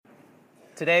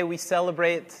Today we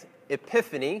celebrate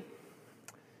Epiphany,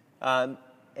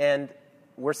 and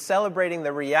we're celebrating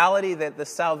the reality that the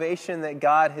salvation that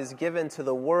God has given to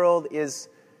the world is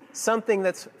something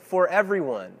that's for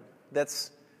everyone, that's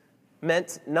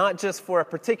meant not just for a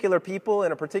particular people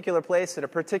in a particular place at a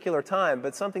particular time,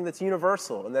 but something that's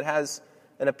universal and that has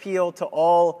an appeal to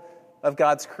all of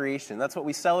God's creation. That's what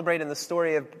we celebrate in the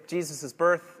story of Jesus'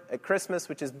 birth at Christmas,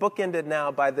 which is bookended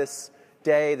now by this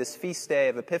day, this feast day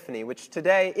of Epiphany, which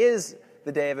today is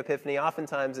the day of Epiphany.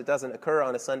 Oftentimes it doesn't occur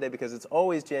on a Sunday because it's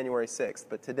always January 6th,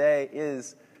 but today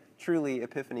is truly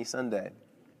Epiphany Sunday.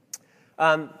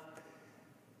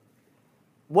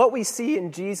 What we see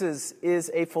in Jesus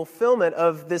is a fulfillment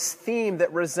of this theme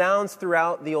that resounds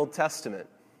throughout the Old Testament.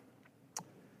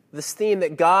 This theme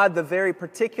that God, the very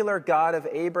particular God of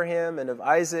Abraham and of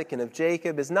Isaac and of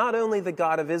Jacob, is not only the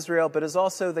God of Israel, but is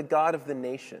also the God of the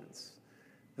nations,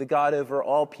 the God over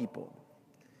all people.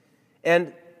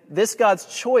 And this God's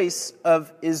choice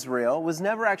of Israel was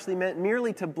never actually meant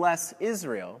merely to bless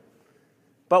Israel,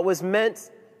 but was meant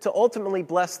to ultimately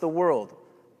bless the world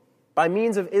by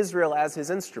means of Israel as his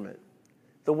instrument.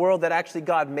 The world that actually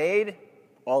God made,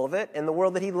 all of it, and the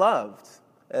world that he loved,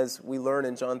 as we learn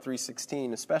in John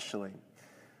 3:16 especially.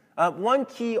 One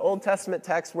key Old Testament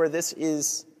text where this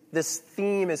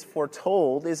theme is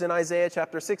foretold is in Isaiah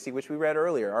chapter 60, which we read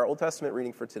earlier, our Old Testament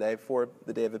reading for today for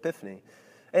the day of Epiphany.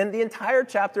 And the entire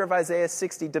chapter of Isaiah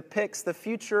 60 depicts the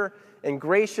future and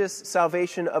gracious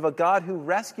salvation of a God who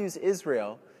rescues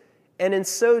Israel, and in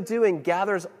so doing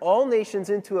gathers all nations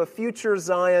into a future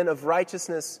Zion of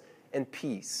righteousness and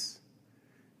peace.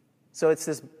 So it's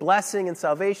this blessing and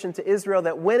salvation to Israel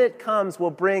that when it comes will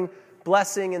bring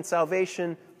blessing and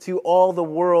salvation to all the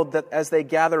world that as they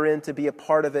gather in to be a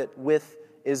part of it with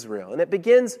Israel. And it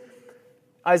begins,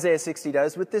 Isaiah 60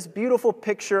 does, with this beautiful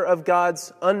picture of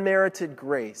God's unmerited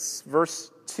grace.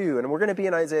 Verse 2, and we're going to be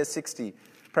in Isaiah 60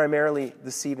 primarily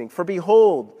this evening. For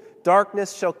behold,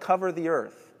 darkness shall cover the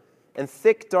earth, and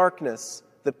thick darkness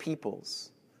the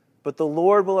peoples. But the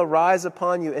Lord will arise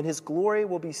upon you, and his glory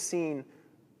will be seen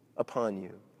upon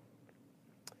you.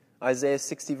 Isaiah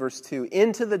 60 verse 2,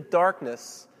 into the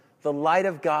darkness the light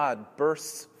of God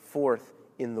bursts forth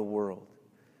in the world.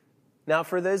 Now,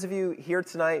 for those of you here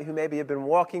tonight who maybe have been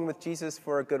walking with Jesus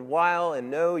for a good while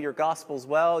and know your Gospels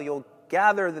well, you'll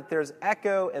gather that there's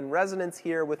echo and resonance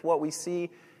here with what we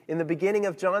see in the beginning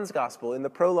of John's Gospel, in the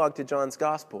prologue to John's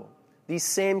Gospel. These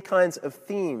same kinds of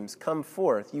themes come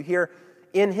forth. You hear,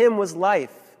 in him was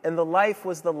life, and the life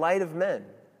was the light of men.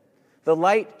 The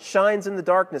light shines in the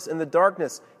darkness, and the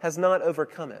darkness has not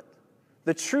overcome it.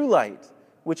 The true light,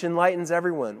 which enlightens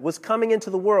everyone, was coming into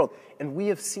the world, and we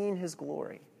have seen his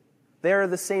glory. There are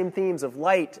the same themes of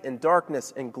light and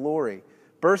darkness and glory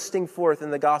bursting forth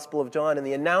in the Gospel of John and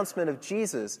the announcement of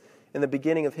Jesus in the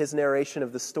beginning of his narration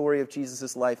of the story of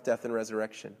Jesus' life, death, and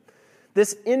resurrection.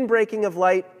 This inbreaking of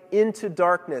light into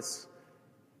darkness,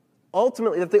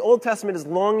 ultimately, that the Old Testament is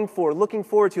longing for, looking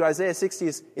forward to, Isaiah 60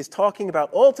 is talking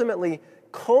about, ultimately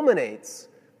culminates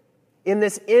in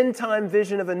this end-time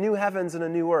vision of a new heavens and a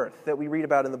new earth that we read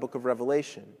about in the book of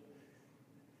Revelation.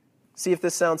 See if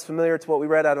this sounds familiar to what we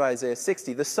read out of Isaiah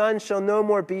 60. The sun shall no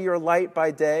more be your light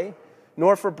by day,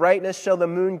 nor for brightness shall the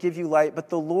moon give you light, but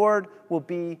the Lord will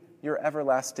be your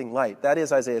everlasting light. That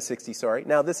is Isaiah 60, sorry.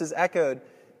 Now this is echoed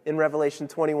in Revelation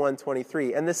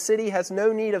 21:23. And the city has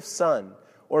no need of sun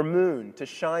or moon to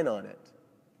shine on it.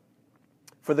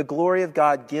 For the glory of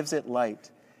God gives it light,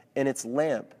 and its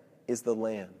lamp is the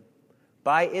Lamb.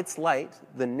 By its light,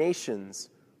 the nations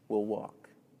will walk.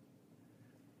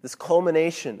 This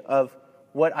culmination of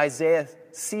what Isaiah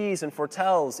sees and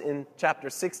foretells in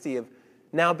chapter 60 of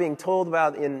now being told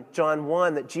about in John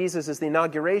 1 that Jesus is the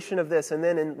inauguration of this, and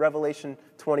then in Revelation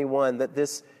 21 that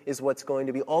this is what's going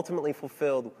to be ultimately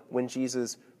fulfilled when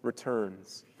Jesus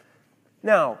returns.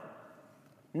 Now,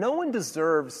 no one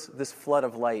deserves this flood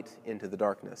of light into the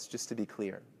darkness, just to be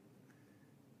clear.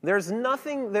 There's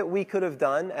nothing that we could have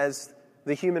done as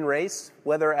the human race,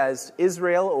 whether as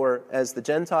Israel or as the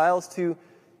Gentiles, to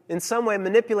in some way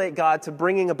manipulate God to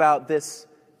bringing about this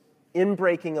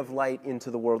inbreaking of light into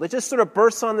the world. It just sort of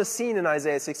bursts on the scene in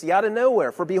Isaiah 60 out of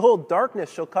nowhere. For behold, darkness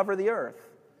shall cover the earth,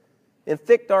 and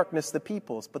thick darkness the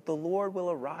peoples, but the Lord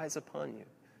will arise upon you.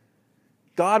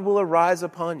 God will arise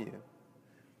upon you.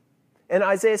 And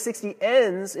Isaiah 60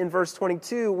 ends in verse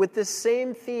 22 with this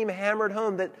same theme hammered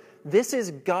home, that this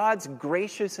is God's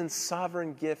gracious and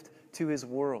sovereign gift to his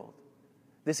world,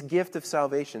 this gift of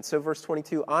salvation. So verse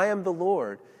 22, I am the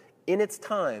Lord, in its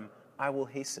time I will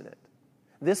hasten it.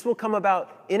 This will come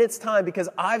about in its time because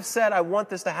I've said I want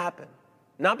this to happen.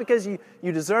 Not because you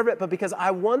deserve it, but because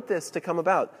I want this to come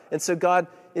about. And so God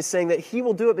is saying that he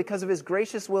will do it because of his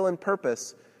gracious will and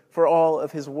purpose for all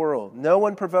of his world. No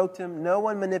one provoked him. No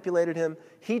one manipulated him.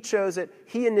 He chose it.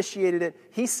 He initiated it.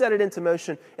 He set it into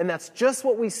motion. And that's just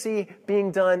what we see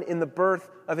being done in the birth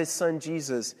of his son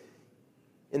Jesus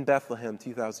in Bethlehem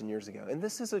 2,000 years ago. And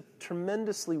this is a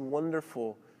tremendously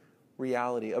wonderful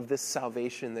reality of this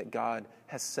salvation that God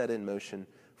has set in motion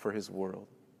for his world.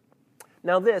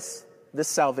 Now this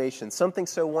salvation, something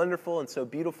so wonderful and so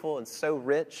beautiful and so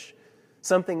rich,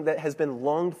 something that has been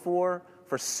longed for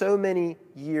so many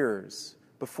years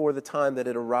before the time that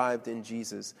it arrived in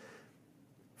Jesus.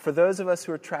 For those of us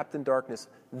who are trapped in darkness,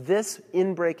 this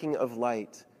inbreaking of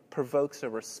light provokes a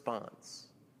response.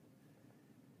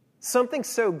 Something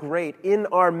so great in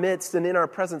our midst and in our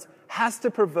presence has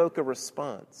to provoke a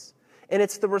response. And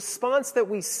it's the response that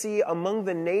we see among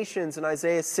the nations in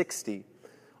Isaiah 60,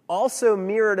 also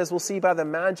mirrored, as we'll see, by the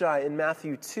Magi in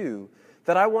Matthew 2,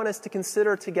 that I want us to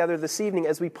consider together this evening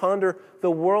as we ponder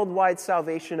the worldwide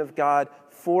salvation of God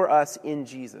for us in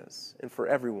Jesus and for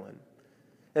everyone.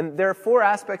 And there are 4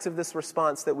 aspects of this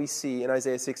response that we see in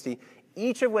Isaiah 60,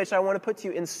 each of which I want to put to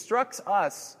you instructs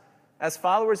us as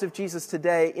followers of Jesus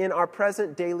today in our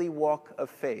present daily walk of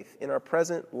faith, in our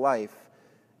present life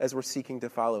as we're seeking to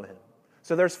follow him.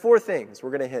 So there's 4 things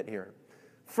we're going to hit here.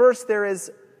 First, there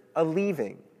is a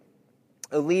leaving.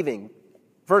 A leaving.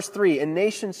 Verse 3, and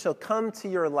nations shall come to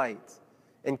your light,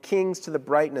 and kings to the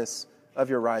brightness of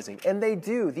your rising. And they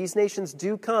do. These nations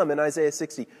do come in Isaiah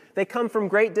 60. They come from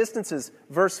great distances.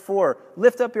 Verse 4,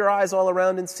 lift up your eyes all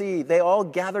around and see. They all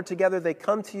gather together. They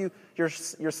come to you. Your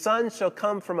sons shall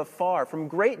come from afar. From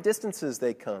great distances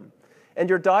they come. And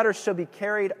your daughters shall be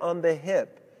carried on the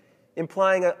hip,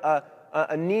 implying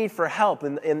a need for help.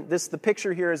 And the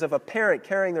picture here is of a parent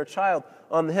carrying their child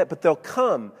on the hip. But they'll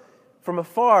come from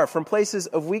afar, from places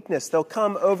of weakness. They'll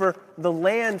come over the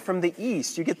land from the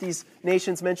east. You get these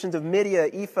nations mentioned of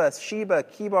Midia, Ephah, Sheba,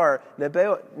 Kebar,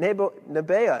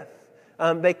 Nebaioth.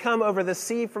 They come over the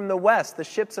sea from the west, the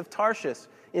ships of Tarshish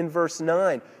in verse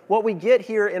 9. What we get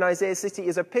here in Isaiah 60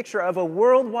 is a picture of a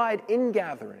worldwide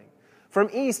ingathering from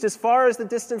east as far as the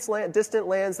distant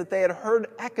lands that they had heard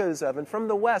echoes of, and from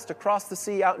the west across the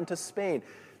sea out into Spain.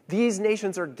 These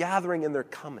nations are gathering and they're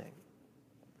coming.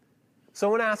 So I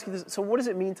want to ask you this, so what does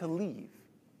it mean to leave?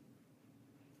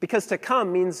 Because to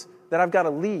come means that I've got to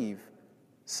leave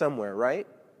somewhere, right?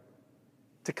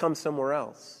 To come somewhere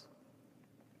else.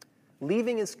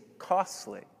 Leaving is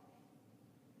costly.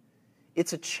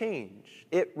 It's a change.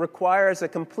 It requires a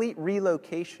complete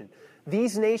relocation.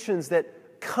 These nations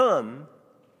that come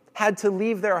had to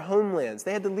leave their homelands.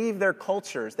 They had to leave their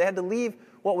cultures. They had to leave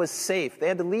what was safe. They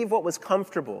had to leave what was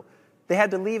comfortable. They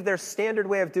had to leave their standard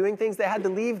way of doing things. They had to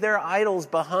leave their idols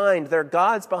behind, their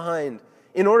gods behind,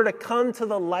 in order to come to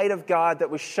the light of God that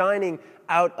was shining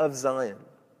out of Zion.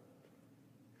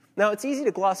 Now, it's easy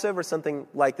to gloss over something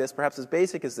like this, perhaps as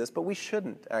basic as this, but we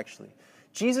shouldn't, actually.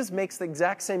 Jesus makes the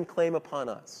exact same claim upon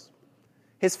us.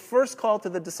 His first call to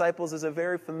the disciples is a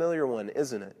very familiar one,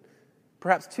 isn't it?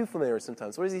 Perhaps too familiar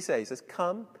sometimes. What does he say? He says,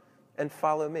 come and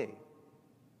follow me.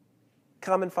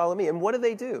 Come and follow me. And what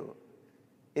do?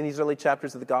 In these early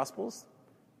chapters of the Gospels,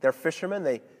 they're fishermen.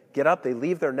 They get up, they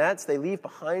leave their nets, they leave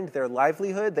behind their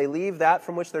livelihood, they leave that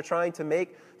from which they're trying to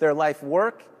make their life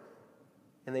work,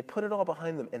 and they put it all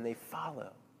behind them, and they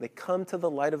follow. They come to the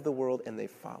light of the world, and they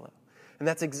follow. And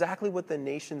that's exactly what the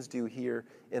nations do here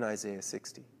in Isaiah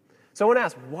 60. So I want to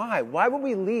ask, why? Why would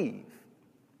we leave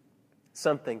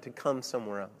something to come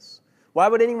somewhere else? Why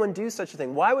would anyone do such a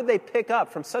thing? Why would they pick up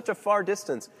from such a far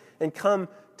distance and come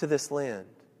to this land?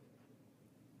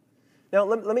 Now,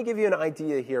 let me give you an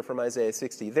idea here from Isaiah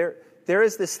 60. There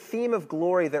is this theme of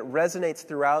glory that resonates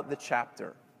throughout the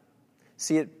chapter.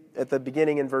 See it at the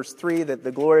beginning in verse 3, that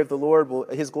the glory of the Lord,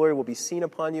 his glory will be seen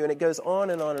upon you, and it goes on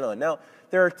and on and on. Now,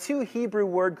 there are 2 Hebrew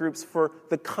word groups for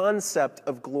the concept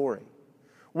of glory.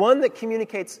 One that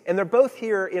communicates, and they're both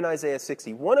here in Isaiah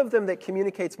 60, one of them that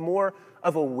communicates more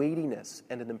of a weightiness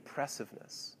and an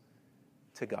impressiveness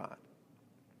to God.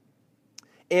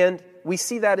 And we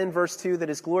see that in verse 2, that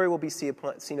his glory will be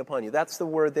seen upon you. That's the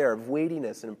word there, of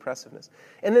weightiness and impressiveness.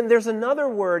 And then there's another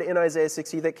word in Isaiah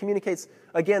 60 that communicates,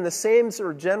 again, the same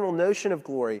sort of general notion of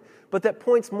glory, but that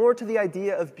points more to the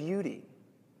idea of beauty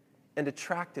and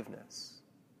attractiveness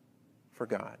for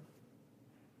God.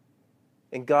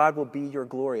 And God will be your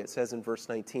glory, it says in verse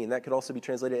 19. That could also be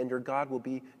translated, and your God will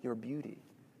be your beauty.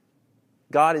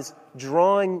 God is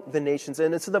drawing the nations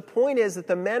in. And so the point is that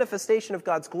the manifestation of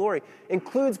God's glory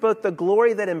includes both the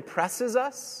glory that impresses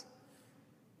us,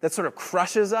 that sort of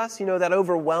crushes us, that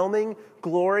overwhelming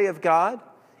glory of God,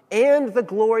 and the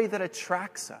glory that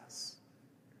attracts us,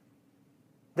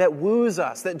 that woos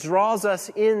us, that draws us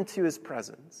into his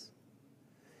presence.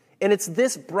 And it's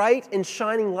this bright and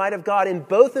shining light of God in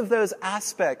both of those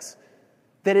aspects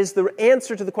that is the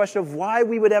answer to the question of why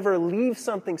we would ever leave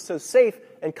something so safe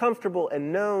and comfortable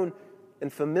and known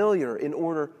and familiar in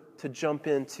order to jump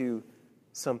into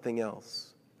something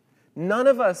else. None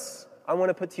of us, I want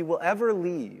to put to you, will ever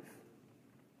leave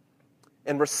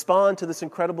and respond to this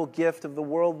incredible gift of the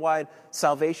worldwide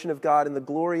salvation of God and the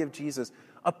glory of Jesus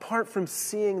apart from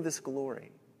seeing this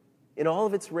glory in all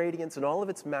of its radiance and all of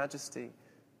its majesty,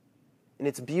 in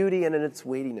its beauty and in its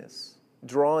weightiness,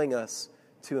 drawing us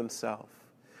to himself.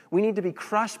 We need to be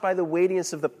crushed by the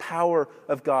weightiness of the power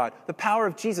of God, the power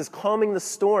of Jesus calming the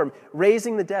storm,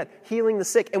 raising the dead, healing the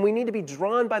sick, and we need to be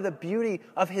drawn by the beauty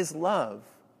of his love,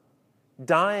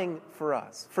 dying for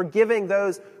us, forgiving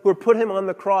those who have put him on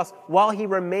the cross while he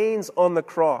remains on the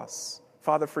cross.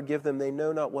 Father, forgive them, they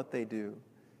know not what they do.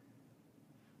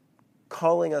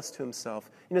 Calling us to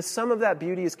himself. You know, some of that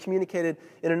beauty is communicated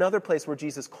in another place where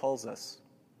Jesus calls us.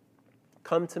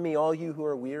 Come to me, all you who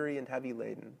are weary and heavy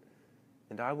laden,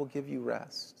 and I will give you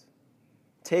rest.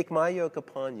 Take my yoke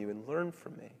upon you and learn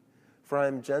from me, for I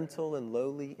am gentle and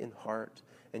lowly in heart,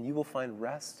 and you will find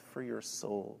rest for your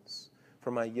souls.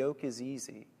 For my yoke is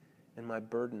easy and my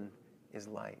burden is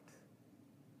light.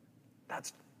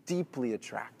 That's deeply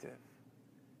attractive.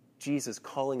 Jesus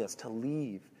calling us to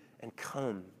leave and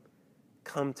come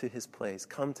to his place,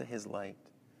 come to his light.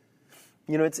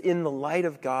 You know, it's in the light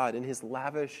of God, in his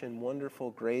lavish and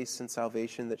wonderful grace and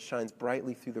salvation that shines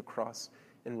brightly through the cross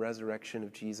and resurrection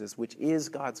of Jesus, which is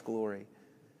God's glory.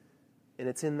 And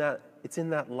it's in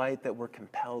that light that we're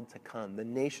compelled to come. The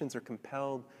nations are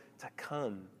compelled to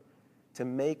come, to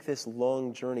make this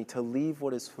long journey, to leave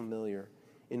what is familiar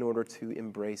in order to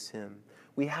embrace him.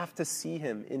 We have to see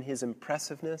him in his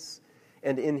impressiveness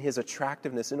and in his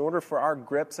attractiveness in order for our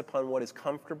grips upon what is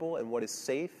comfortable and what is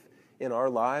safe in our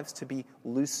lives to be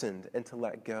loosened and to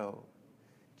let go.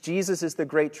 Jesus is the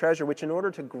great treasure, which in order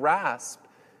to grasp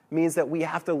means that we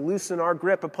have to loosen our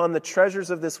grip upon the treasures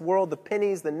of this world, the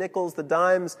pennies, the nickels, the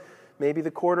dimes, maybe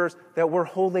the quarters that we're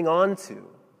holding on to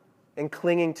and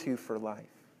clinging to for life.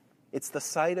 It's the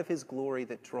sight of his glory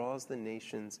that draws the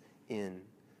nations in.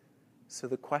 So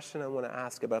the question I want to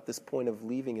ask about this point of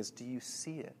leaving is, do you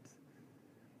see it?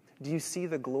 Do you see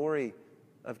the glory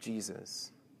of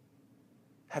Jesus?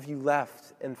 Have you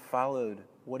left and followed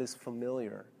what is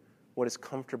familiar, what is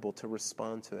comfortable to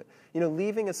respond to it? You know,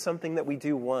 leaving is something that we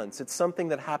do once. It's something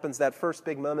that happens that first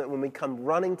big moment when we come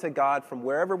running to God from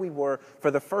wherever we were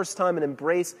for the first time and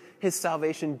embrace his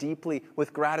salvation deeply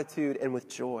with gratitude and with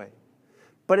joy.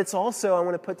 But it's also, I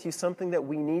want to put to you, something that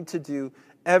we need to do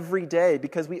every day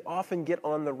because we often get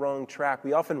on the wrong track.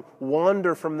 We often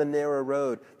wander from the narrow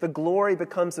road. The glory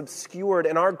becomes obscured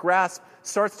and our grasp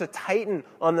starts to tighten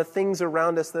on the things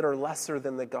around us that are lesser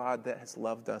than the God that has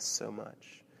loved us so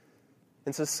much.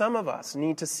 And so some of us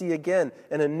need to see again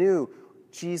and anew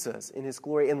Jesus in his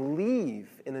glory and leave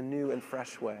in a new and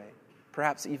fresh way,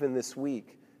 perhaps even this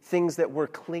week, things that we're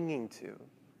clinging to,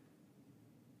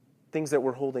 things that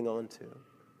we're holding on to,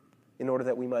 in order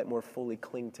that we might more fully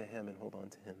cling to him and hold on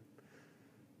to him.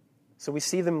 So we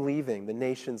see them leaving, the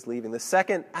nations leaving. The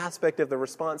second aspect of the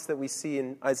response that we see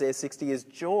in Isaiah 60 is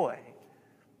joy.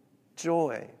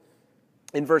 Joy.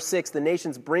 In verse 6, the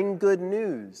nations bring good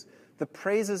news, the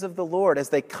praises of the Lord as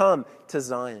they come to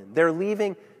Zion. They're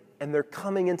leaving and they're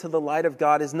coming into the light of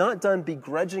God is not done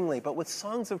begrudgingly, but with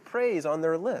songs of praise on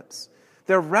their lips.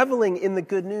 They're reveling in the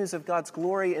good news of God's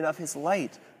glory and of his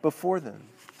light before them.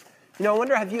 You know, I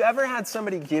wonder, have you ever had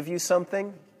somebody give you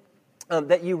something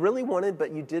that you really wanted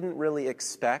but you didn't really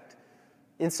expect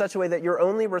in such a way that your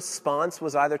only response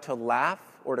was either to laugh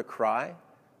or to cry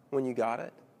when you got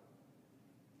it?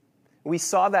 We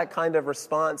saw that kind of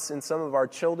response in some of our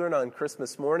children on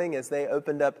Christmas morning as they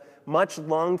opened up much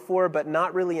longed for but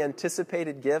not really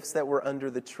anticipated gifts that were under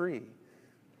the tree.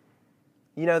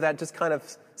 You know, that just kind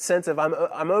of sense of I'm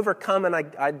overcome and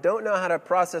I don't know how to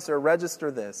process or register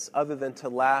this other than to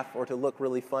laugh or to look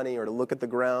really funny or to look at the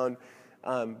ground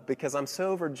because I'm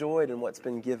so overjoyed in what's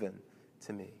been given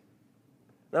to me.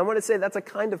 And I want to say that's a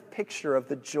kind of picture of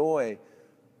the joy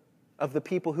of the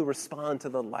people who respond to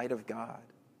the light of God.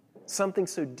 Something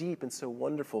so deep and so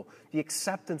wonderful, the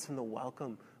acceptance and the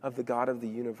welcome of the God of the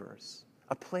universe,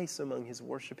 a place among his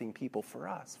worshiping people for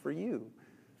us, for you,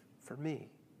 for me.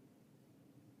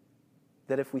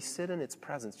 That if we sit in its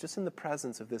presence, just in the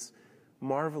presence of this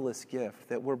marvelous gift,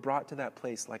 that we're brought to that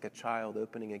place like a child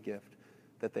opening a gift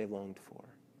that they longed for.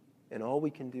 And all we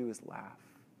can do is laugh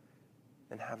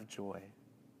and have joy.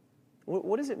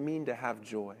 What does it mean to have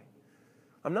joy?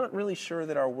 I'm not really sure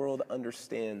that our world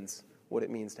understands what it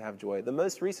means to have joy. The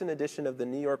most recent edition of the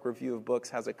New York Review of Books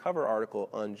has a cover article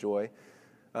on joy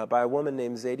by a woman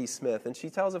named Zadie Smith, and she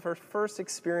tells of her first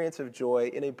experience of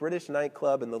joy in a British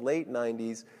nightclub in the late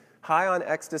 90s, high on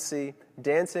ecstasy,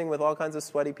 dancing with all kinds of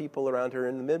sweaty people around her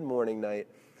in the mid-morning night,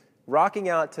 rocking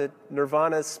out to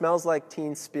Nirvana's Smells Like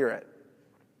Teen Spirit.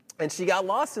 And she got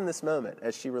lost in this moment,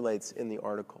 as she relates in the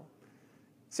article.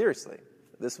 Seriously,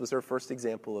 this was her first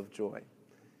example of joy.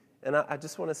 And I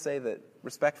just want to say that,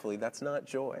 respectfully, that's not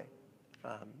joy.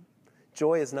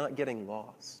 Joy is not getting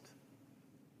lost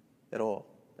at all,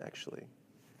 actually.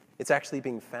 It's actually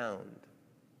being found.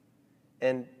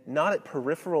 And not at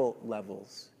peripheral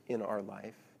levels in our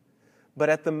life, but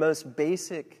at the most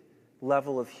basic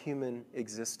level of human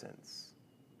existence.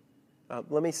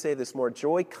 Let me say this more.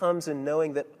 Joy comes in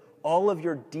knowing that all of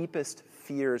your deepest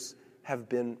fears have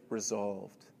been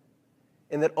resolved,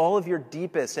 and that all of your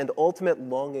deepest and ultimate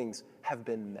longings have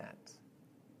been met.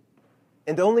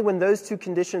 And only when those two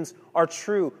conditions are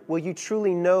true will you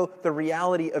truly know the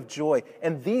reality of joy.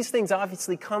 And these things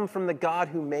obviously come from the God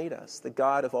who made us, the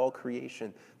God of all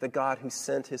creation, the God who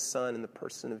sent his Son in the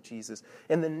person of Jesus.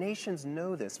 And the nations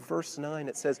know this. Verse 9,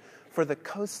 it says, "For the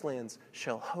coastlands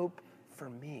shall hope for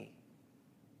me."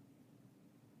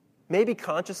 Maybe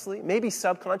consciously, maybe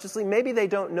subconsciously, maybe they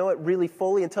don't know it really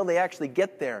fully until they actually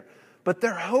get there. But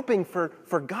they're hoping for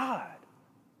God.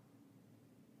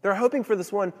 They're hoping for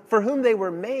this one for whom they were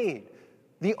made,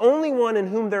 the only one in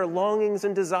whom their longings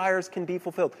and desires can be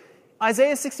fulfilled.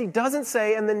 Isaiah 60 doesn't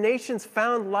say, and the nations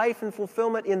found life and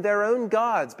fulfillment in their own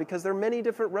gods, because there are many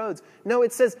different roads. No,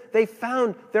 it says they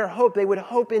found their hope. They would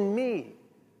hope in me.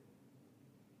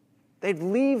 They'd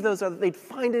leave those others. They'd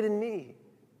find it in me.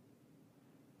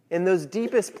 And those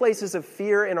deepest places of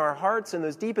fear in our hearts and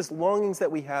those deepest longings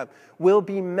that we have will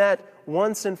be met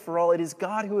once and for all. It is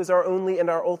God who is our only and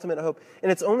our ultimate hope. And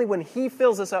it's only when he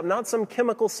fills us up, not some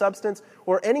chemical substance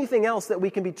or anything else, that we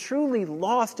can be truly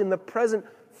lost in the present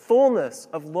fullness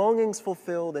of longings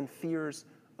fulfilled and fears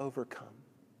overcome.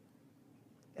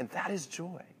 And that is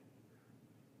joy.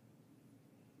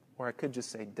 Or I could just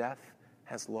say, death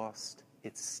has lost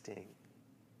its sting.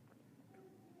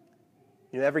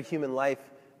 Every human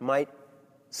life might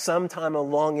sometime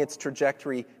along its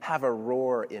trajectory have a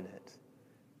roar in it.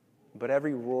 But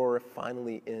every roar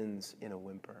finally ends in a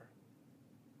whimper.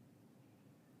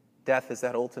 Death is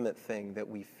that ultimate thing that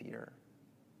we fear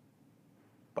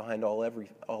behind all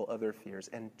other fears.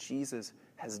 And Jesus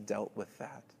has dealt with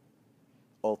that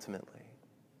ultimately.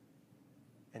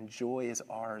 And joy is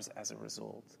ours as a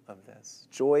result of this.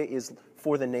 Joy is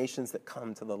for the nations that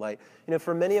come to the light.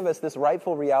 For many of us, this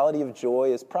rightful reality of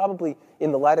joy is probably,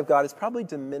 in the light of God, is probably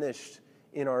diminished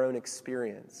in our own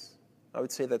experience. I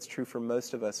would say that's true for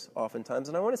most of us oftentimes.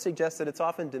 And I want to suggest that it's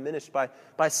often diminished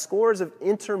by scores of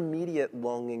intermediate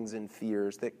longings and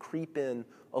fears that creep in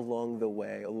along the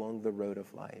way, along the road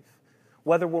of life.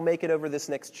 Whether we'll make it over this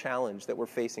next challenge that we're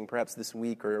facing, perhaps this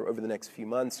week or over the next few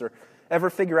months, or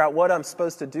ever figure out what I'm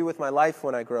supposed to do with my life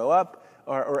when I grow up,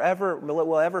 or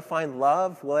will ever find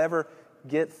love, will ever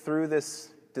get through this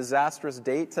disastrous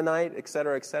date tonight, et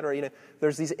cetera, et cetera.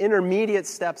 There's these intermediate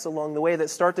steps along the way that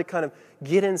start to kind of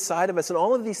get inside of us, and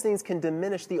all of these things can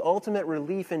diminish the ultimate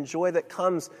relief and joy that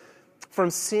comes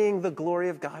from seeing the glory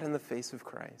of God in the face of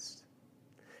Christ.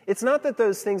 It's not that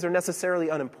those things are necessarily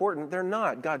unimportant. They're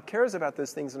not. God cares about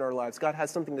those things in our lives. God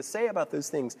has something to say about those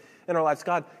things in our lives.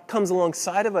 God comes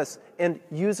alongside of us and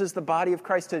uses the body of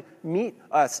Christ to meet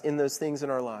us in those things in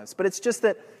our lives. But it's just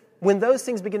that when those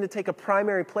things begin to take a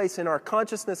primary place in our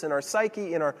consciousness, in our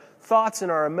psyche, in our thoughts, in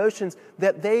our emotions,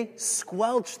 that they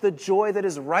squelch the joy that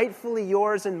is rightfully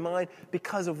yours and mine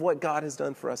because of what God has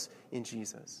done for us in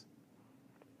Jesus.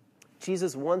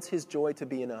 Jesus wants his joy to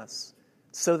be in us,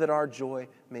 so that our joy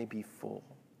may be full.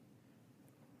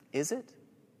 Is it?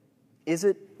 Is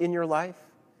it in your life?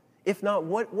 If not,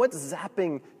 what's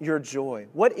zapping your joy?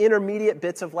 What intermediate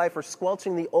bits of life are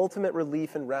squelching the ultimate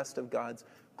relief and rest of God's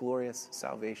glorious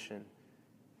salvation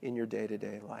in your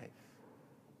day-to-day life?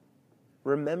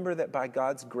 Remember that by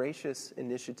God's gracious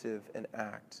initiative and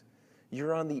act,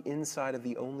 you're on the inside of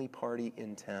the only party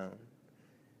in town.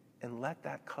 And let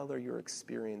that color your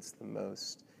experience the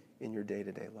most in your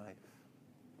day-to-day life.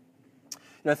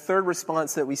 A third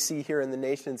response that we see here in the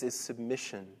nations is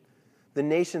submission. The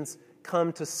nations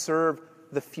come to serve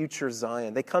the future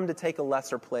Zion. They come to take a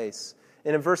lesser place.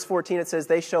 And in verse 14 it says,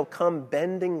 "They shall come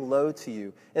bending low to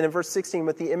you." And in verse 16,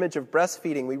 with the image of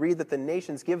breastfeeding, we read that the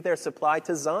nations give their supply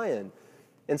to Zion.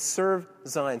 and serve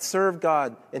Zion, serve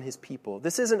God and his people.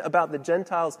 This isn't about the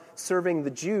Gentiles serving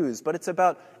the Jews, but it's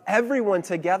about everyone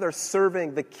together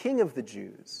serving the King of the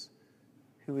Jews,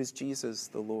 who is Jesus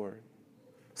the Lord.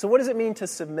 So what does it mean to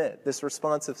submit, this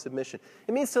responsive submission?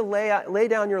 It means to lay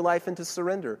down your life and to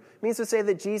surrender. It means to say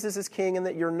that Jesus is king and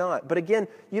that you're not. But again,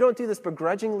 you don't do this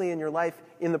begrudgingly in your life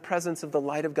in the presence of the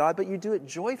light of God, but you do it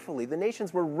joyfully. The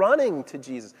nations were running to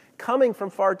Jesus, coming from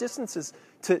far distances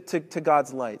to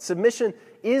God's light. Submission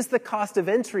is the cost of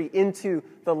entry into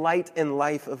the light and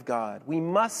life of God. We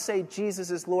must say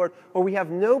Jesus is Lord, or we have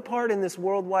no part in this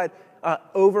worldwide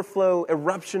overflow,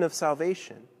 eruption of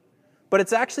salvation. But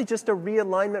it's actually just a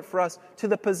realignment for us to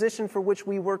the position for which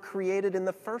we were created in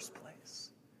the first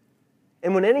place.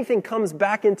 And when anything comes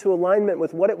back into alignment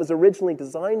with what it was originally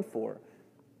designed for,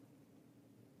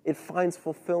 it finds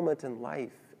fulfillment and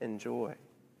life and joy.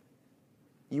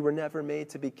 You were never made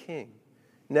to be king,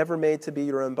 never made to be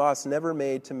your own boss, never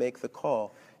made to make the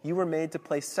call. You were made to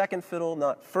play second fiddle,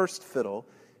 not first fiddle.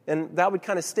 And that would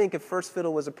kind of stink if first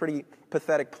fiddle was a pretty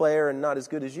pathetic player and not as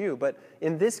good as you. But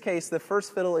in this case, the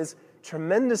first fiddle is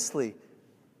tremendously,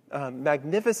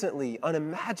 magnificently,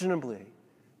 unimaginably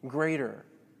greater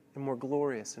and more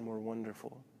glorious and more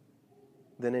wonderful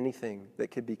than anything that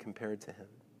could be compared to him.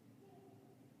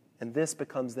 And this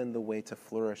becomes then the way to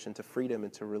flourish and to freedom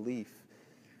and to relief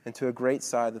and to a great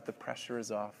side that the pressure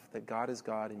is off, that God is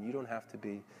God and you don't have to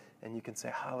be, and you can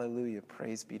say, hallelujah,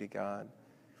 praise be to God.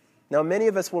 Now, many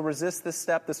of us will resist this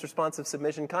step, this responsive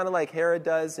submission, kind of like Herod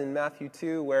does in Matthew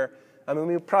 2, where,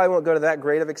 we probably won't go to that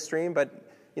great of extreme, but,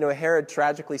 Herod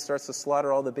tragically starts to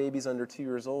slaughter all the babies under 2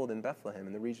 years old in Bethlehem,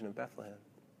 in the region of Bethlehem.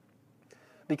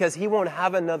 Because he won't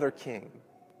have another king.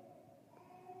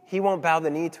 He won't bow the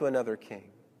knee to another king.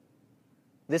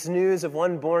 This news of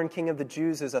one born king of the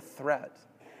Jews is a threat.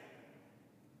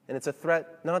 And it's a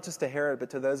threat not just to Herod,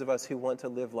 but to those of us who want to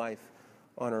live life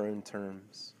on our own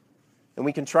terms. And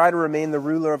we can try to remain the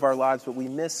ruler of our lives, but we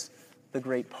miss the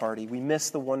great party. We miss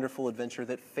the wonderful adventure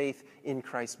that faith in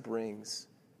Christ brings.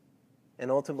 And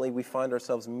ultimately, we find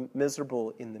ourselves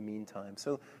miserable in the meantime.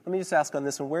 So let me just ask on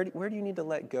this one, where do you need to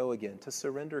let go again, to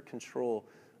surrender control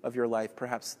of your life,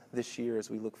 perhaps this year as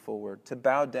we look forward, to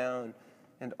bow down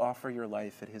and offer your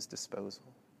life at his disposal?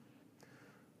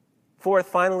 Fourth,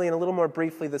 finally, and a little more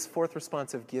briefly, this fourth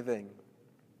response of giving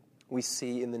we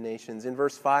see in the nations. In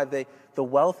verse 5, the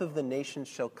wealth of the nations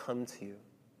shall come to you.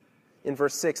 In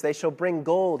verse 6, they shall bring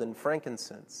gold and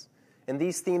frankincense. And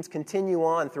these themes continue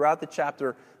on throughout the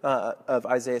chapter of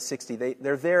Isaiah 60.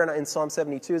 They're there in Psalm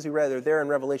 72, as we read. They're there in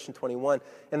Revelation 21.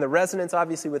 And the resonance,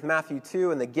 obviously, with Matthew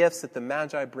 2 and the gifts that the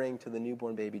Magi bring to the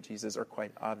newborn baby Jesus are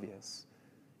quite obvious.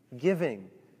 Giving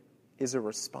is a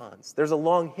response. There's a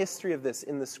long history of this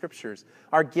in the Scriptures.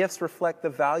 Our gifts reflect the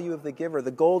value of the giver. The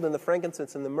gold and the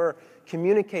frankincense and the myrrh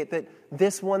communicate that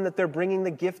this one that they're bringing the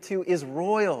gift to is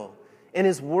royal and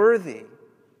is worthy.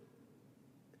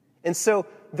 And so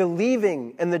the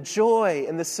leaving and the joy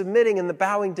and the submitting and the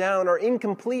bowing down are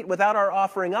incomplete without our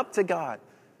offering up to God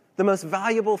the most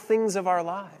valuable things of our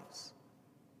lives.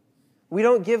 We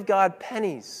don't give God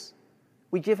pennies.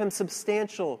 We give him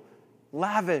substantial,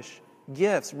 lavish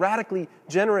gifts, radically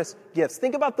generous gifts.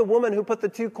 Think about the woman who put the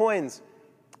 2 coins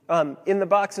in the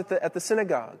box at the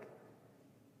synagogue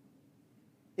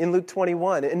in Luke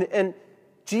 21. And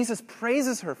Jesus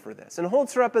praises her for this and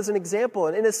holds her up as an example.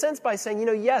 And in a sense by saying,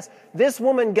 yes, this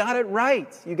woman got it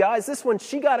right. You guys, this one,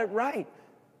 she got it right.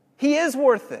 He is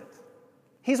worth it.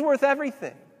 He's worth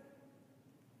everything.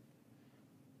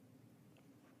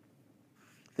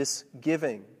 This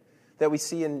giving that we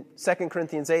see in 2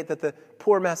 Corinthians 8, that the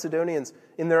poor Macedonians,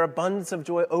 in their abundance of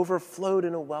joy, overflowed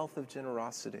in a wealth of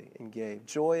generosity and gave.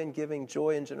 Joy in giving,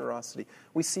 joy in generosity.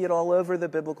 We see it all over the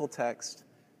biblical text.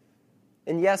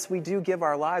 And yes, we do give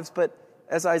our lives, but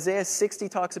as Isaiah 60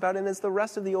 talks about, and as the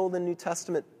rest of the Old and New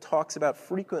Testament talks about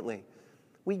frequently,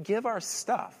 we give our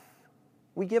stuff.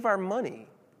 We give our money.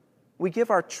 We give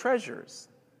our treasures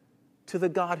to the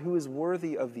God who is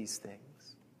worthy of these things.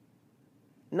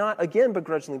 Not, again,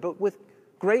 begrudgingly, but with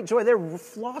great joy. They're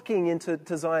flocking into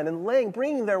Zion and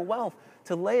bringing their wealth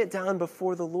to lay it down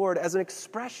before the Lord as an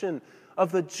expression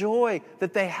of the joy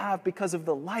that they have because of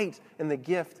the light and the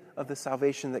gift of the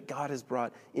salvation that God has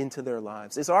brought into their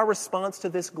lives. Is our response to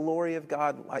this glory of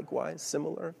God likewise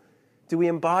similar? Do we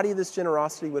embody this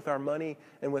generosity with our money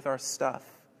and with our stuff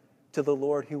to the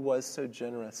Lord who was so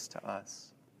generous to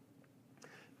us?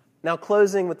 Now,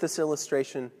 closing with this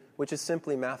illustration, which is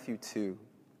simply Matthew 2.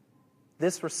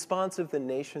 This response of the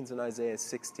nations in Isaiah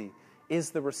 60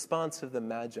 is the response of the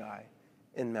Magi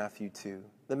in Matthew 2.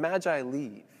 The Magi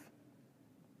leave.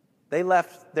 They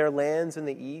left their lands in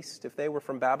the east. If they were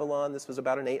from Babylon, this was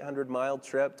about an 800-mile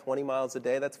trip, 20 miles a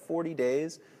day. That's 40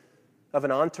 days of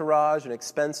an entourage and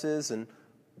expenses and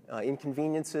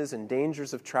inconveniences and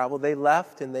dangers of travel. They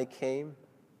left and they came.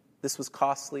 This was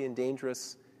costly and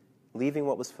dangerous, leaving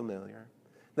what was familiar.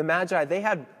 The Magi, they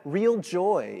had real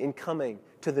joy in coming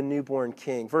to the newborn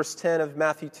king. Verse 10 of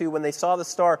Matthew 2, when they saw the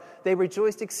star, they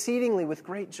rejoiced exceedingly with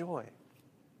great joy.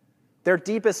 Their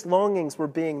deepest longings were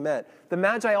being met. The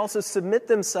Magi also submit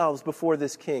themselves before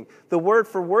this king. The word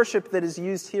for worship that is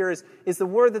used here is the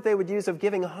word that they would use of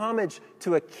giving homage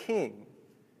to a king.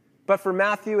 But for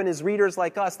Matthew and his readers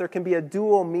like us, there can be a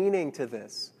dual meaning to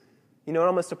this.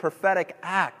 Almost a prophetic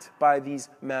act by these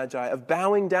Magi of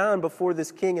bowing down before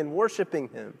this king and worshiping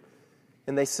him.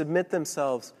 And they submit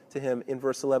themselves to him. In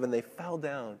verse 11, they fell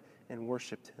down and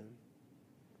worshiped him.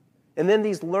 And then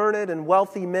these learned and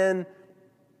wealthy men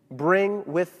bring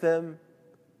with them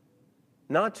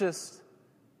not just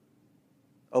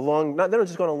they don't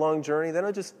just go on a long journey, they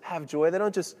don't just have joy, they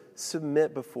don't just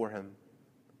submit before him,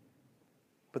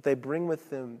 but they bring with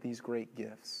them these great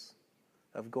gifts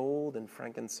of gold and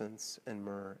frankincense and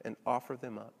myrrh and offer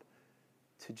them up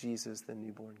to Jesus, the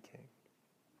newborn king.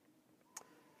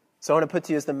 So I want to put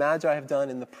to you, as the Magi have done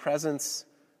in the presence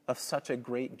of such a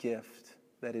great gift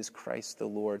that is Christ the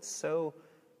Lord, so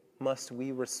must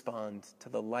we respond to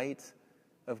the light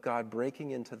of God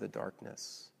breaking into the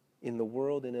darkness in the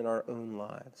world and in our own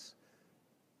lives,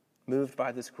 moved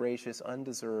by this gracious,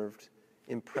 undeserved,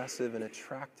 impressive, and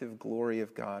attractive glory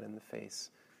of God in the face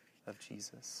of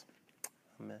Jesus.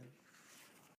 Amen.